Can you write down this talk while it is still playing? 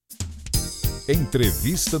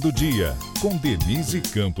Entrevista do dia, com Denise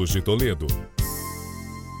Campos de Toledo.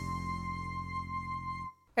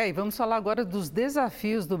 E vamos falar agora dos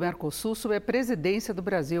desafios do Mercosul sob a presidência do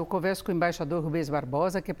Brasil. Eu converso com o embaixador Rubens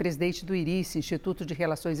Barbosa, que é presidente do Irice, Instituto de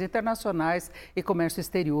Relações Internacionais e Comércio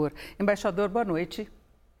Exterior. Embaixador, boa noite.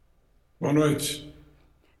 Boa noite.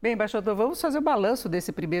 Bem, embaixador, vamos fazer o balanço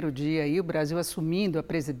desse primeiro dia aí, o Brasil assumindo a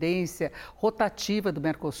presidência rotativa do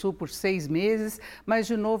Mercosul por 6 meses, mas,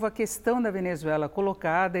 de novo, a questão da Venezuela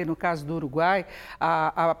colocada, e no caso do Uruguai,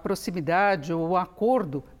 a proximidade ou o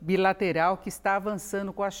acordo bilateral que está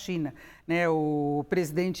avançando com a China. O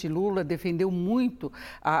presidente Lula defendeu muito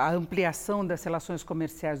a ampliação das relações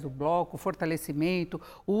comerciais do bloco, o fortalecimento,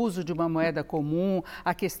 o uso de uma moeda comum,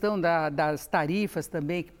 a questão das tarifas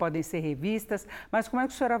também que podem ser revistas. Mas como é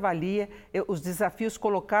que o senhor avalia os desafios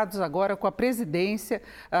colocados agora com a presidência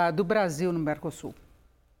do Brasil no Mercosul?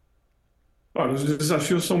 Olha, os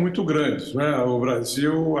desafios são muito grandes, né? O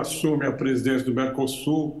Brasil assume a presidência do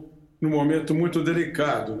Mercosul num momento muito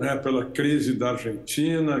delicado, né? Pela crise da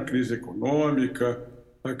Argentina, a crise econômica,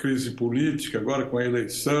 a crise política, agora com a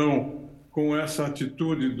eleição, com essa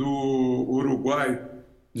atitude do Uruguai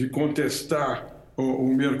de contestar o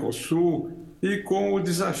Mercosul e com o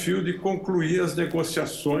desafio de concluir as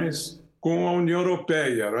negociações com a União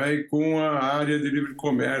Europeia, né? E com a área de livre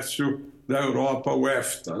comércio da Europa, o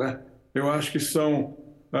EFTA, né? Eu acho que são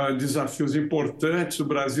desafios importantes. O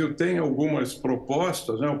Brasil tem algumas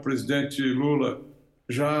propostas, né? O presidente Lula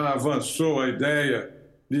já avançou a ideia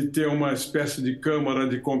de ter uma espécie de câmara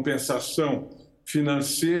de compensação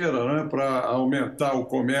financeira, né? Para aumentar o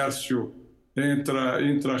comércio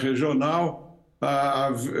intra-regional,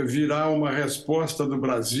 virá uma resposta do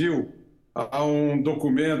Brasil a um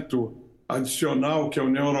documento adicional que a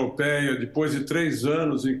União Europeia, depois de 3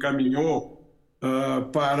 anos, encaminhou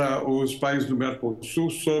para os países do Mercosul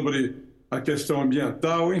sobre a questão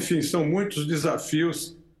ambiental. Enfim, são muitos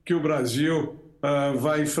desafios que o Brasil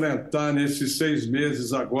vai enfrentar nesses 6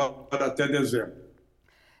 meses agora até dezembro.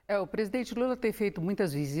 O presidente Lula tem feito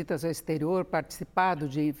muitas visitas ao exterior, participado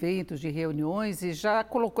de eventos, de reuniões e já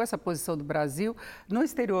colocou essa posição do Brasil no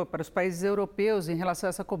exterior para os países europeus em relação a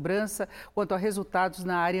essa cobrança quanto a resultados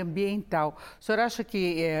na área ambiental. O senhor acha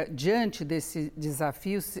que, diante desse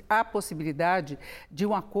desafio, há possibilidade de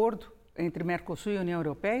um acordo entre Mercosul e União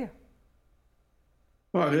Europeia?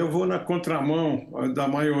 Olha, eu vou na contramão da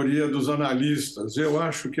maioria dos analistas. Eu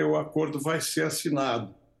acho que o acordo vai ser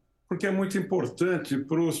assinado, porque é muito importante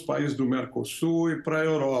para os países do Mercosul e para a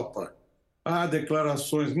Europa. Há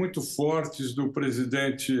declarações muito fortes do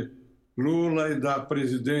presidente Lula e da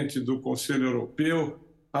presidente do Conselho Europeu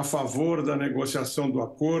a favor da negociação do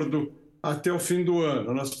acordo até o fim do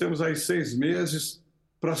ano. Nós temos aí 6 meses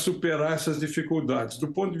para superar essas dificuldades. Do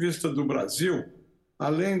ponto de vista do Brasil,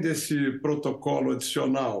 além desse protocolo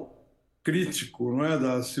adicional crítico, não é,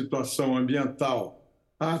 da situação ambiental,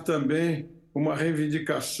 há também uma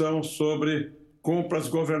reivindicação sobre compras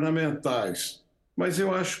governamentais. Mas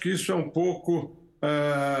eu acho que isso é um pouco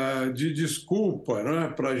de desculpa,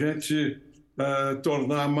 né, para a gente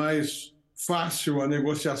tornar mais fácil a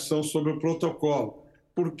negociação sobre o protocolo,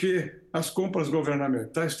 porque as compras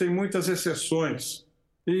governamentais têm muitas exceções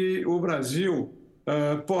e o Brasil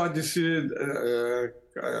pode se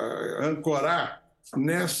ancorar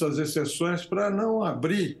nessas exceções para não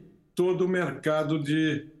abrir todo o mercado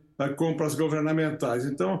de compras governamentais.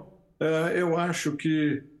 Então, eu acho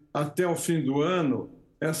que até o fim do ano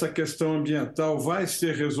essa questão ambiental vai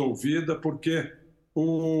ser resolvida, porque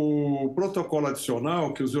o protocolo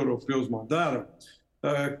adicional que os europeus mandaram,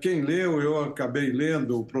 quem leu, eu acabei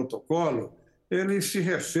lendo o protocolo, ele se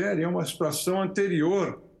refere a uma situação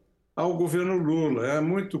anterior ao governo Lula. É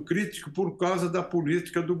muito crítico por causa da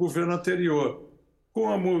política do governo anterior.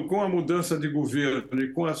 Com a mudança de governo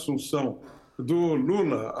e com a assunção do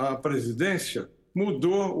Lula à presidência,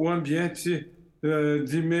 mudou o ambiente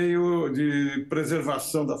de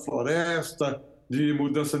preservação da floresta, de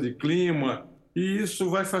mudança de clima, e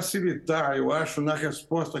isso vai facilitar, eu acho, na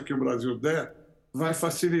resposta que o Brasil der, vai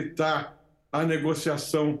facilitar a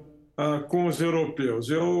negociação com os europeus.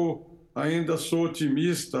 Eu ainda sou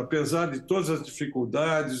otimista, apesar de todas as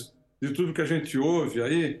dificuldades, de tudo que a gente ouve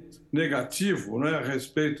aí, negativo, né, a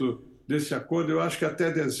respeito desse acordo. Eu acho que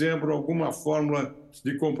até dezembro alguma fórmula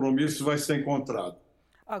de compromisso vai ser encontrada.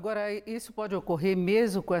 Agora, isso pode ocorrer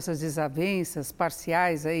mesmo com essas desavenças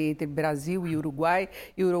parciais aí entre Brasil e o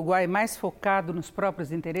Uruguai mais focado nos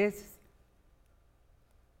próprios interesses?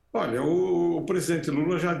 Olha, o presidente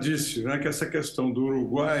Lula já disse, né, que essa questão do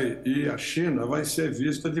Uruguai e a China vai ser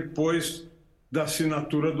vista depois da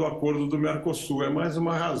assinatura do acordo do Mercosul. É mais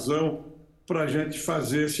uma razão para a gente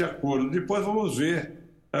fazer esse acordo. Depois vamos ver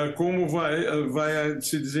como vai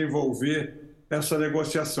se desenvolver essa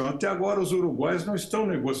negociação. Até agora, os uruguaios não estão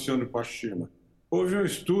negociando com a China. Houve um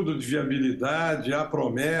estudo de viabilidade, há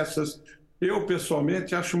promessas. Eu,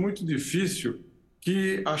 pessoalmente, acho muito difícil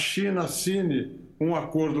que a China assine um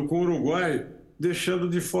acordo com o Uruguai, deixando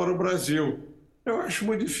de fora o Brasil. Eu acho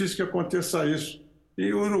muito difícil que aconteça isso.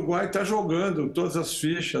 E o Uruguai está jogando todas as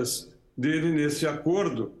fichas dele nesse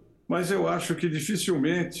acordo, mas eu acho que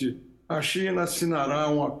dificilmente a China assinará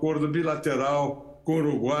um acordo bilateral com o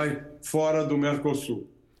Uruguai fora do Mercosul.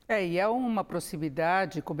 E é uma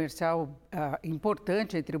proximidade comercial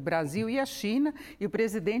importante entre o Brasil e a China, e o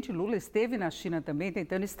presidente Lula esteve na China também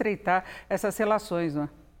tentando estreitar essas relações, não é?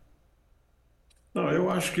 Não, eu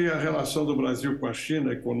acho que a relação do Brasil com a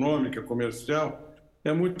China, econômica, comercial,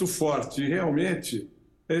 é muito forte. E realmente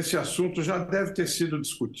esse assunto já deve ter sido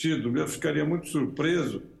discutido. Eu ficaria muito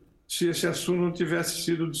surpreso se esse assunto não tivesse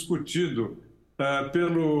sido discutido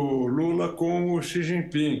pelo Lula com o Xi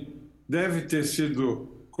Jinping. Deve ter sido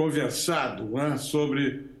conversado, né,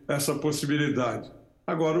 sobre essa possibilidade.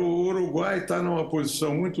 Agora, o Uruguai está numa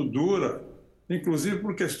posição muito dura, inclusive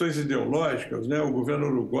por questões ideológicas, né? O governo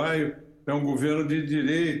uruguaio é um governo de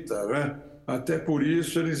direita, né? Até por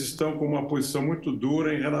isso eles estão com uma posição muito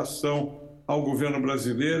dura em relação ao governo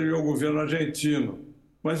brasileiro e ao governo argentino.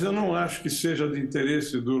 Mas eu não acho que seja de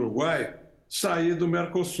interesse do Uruguai sair do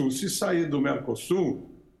Mercosul. Se sair do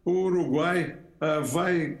Mercosul, o Uruguai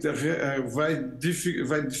vai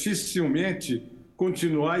dificilmente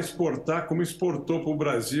continuar a exportar como exportou para o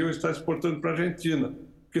Brasil e está exportando para a Argentina.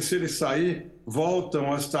 Porque se ele sair,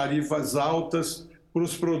 voltam as tarifas altas para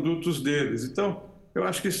os produtos deles. Então, eu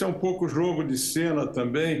acho que isso é um pouco jogo de cena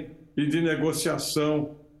também e de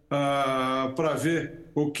negociação para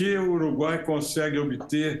ver o que o Uruguai consegue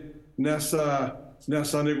obter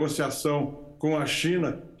nessa negociação com a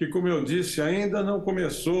China, que, como eu disse, ainda não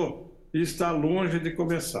começou e está longe de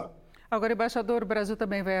começar. Agora, embaixador, o Brasil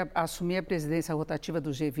também vai assumir a presidência rotativa do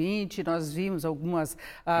G20. Nós vimos algumas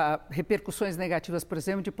repercussões negativas, por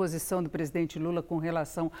exemplo, de posição do presidente Lula com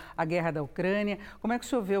relação à guerra da Ucrânia. Como é que o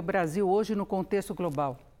senhor vê o Brasil hoje no contexto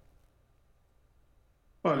global?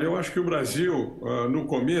 Olha, eu acho que o Brasil, no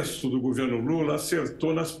começo do governo Lula,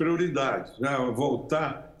 acertou nas prioridades, né?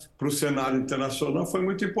 Voltar para o cenário internacional foi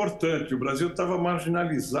muito importante. O Brasil estava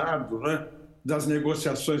marginalizado, né, das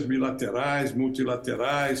negociações bilaterais,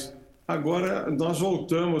 multilaterais. Agora nós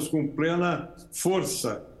voltamos com plena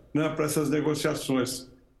força, né, para essas negociações.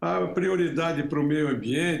 A prioridade para o meio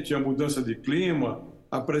ambiente, a mudança de clima,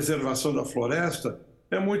 a preservação da floresta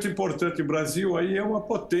é muito importante. O Brasil aí é uma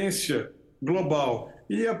potência global.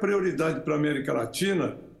 E a prioridade para a América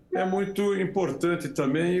Latina é muito importante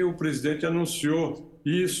também, e o presidente anunciou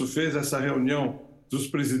isso, fez essa reunião dos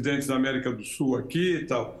presidentes da América do Sul aqui e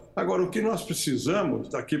tal. Agora, o que nós precisamos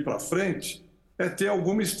daqui para frente é ter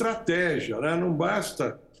alguma estratégia, né? Não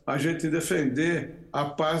basta a gente defender a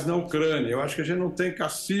paz na Ucrânia. Eu acho que a gente não tem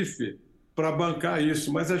cacife para bancar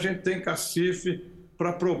isso, mas a gente tem cacife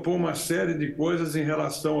para propor uma série de coisas em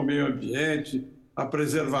relação ao meio ambiente, à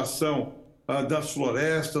preservação das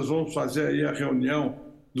florestas. Vamos fazer aí a reunião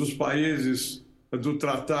dos países do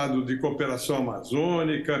Tratado de Cooperação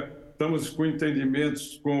Amazônica, estamos com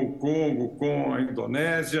entendimentos com o Congo, com a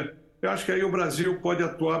Indonésia. Eu acho que aí o Brasil pode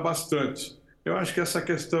atuar bastante. Eu acho que essa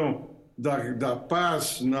questão da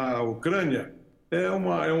paz na Ucrânia é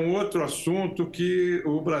um outro assunto que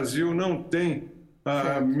o Brasil não tem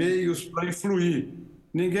meios para influir.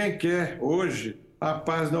 Ninguém quer hoje a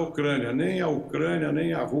paz na Ucrânia, nem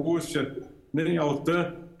a Rússia, nem a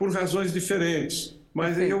OTAN, por razões diferentes.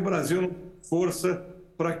 Mas aí o Brasil não tem força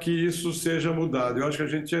para que isso seja mudado. Eu acho que a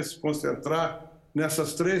gente ia se concentrar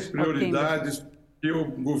nessas três prioridades que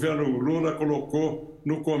o governo Lula colocou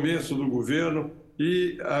no começo do governo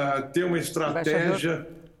e ter uma estratégia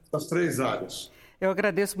das três áreas. Eu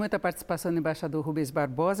agradeço muito a participação do embaixador Rubens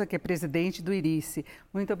Barbosa, que é presidente do Irice.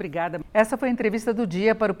 Muito obrigada. Essa foi a entrevista do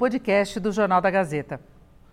dia para o podcast do Jornal da Gazeta.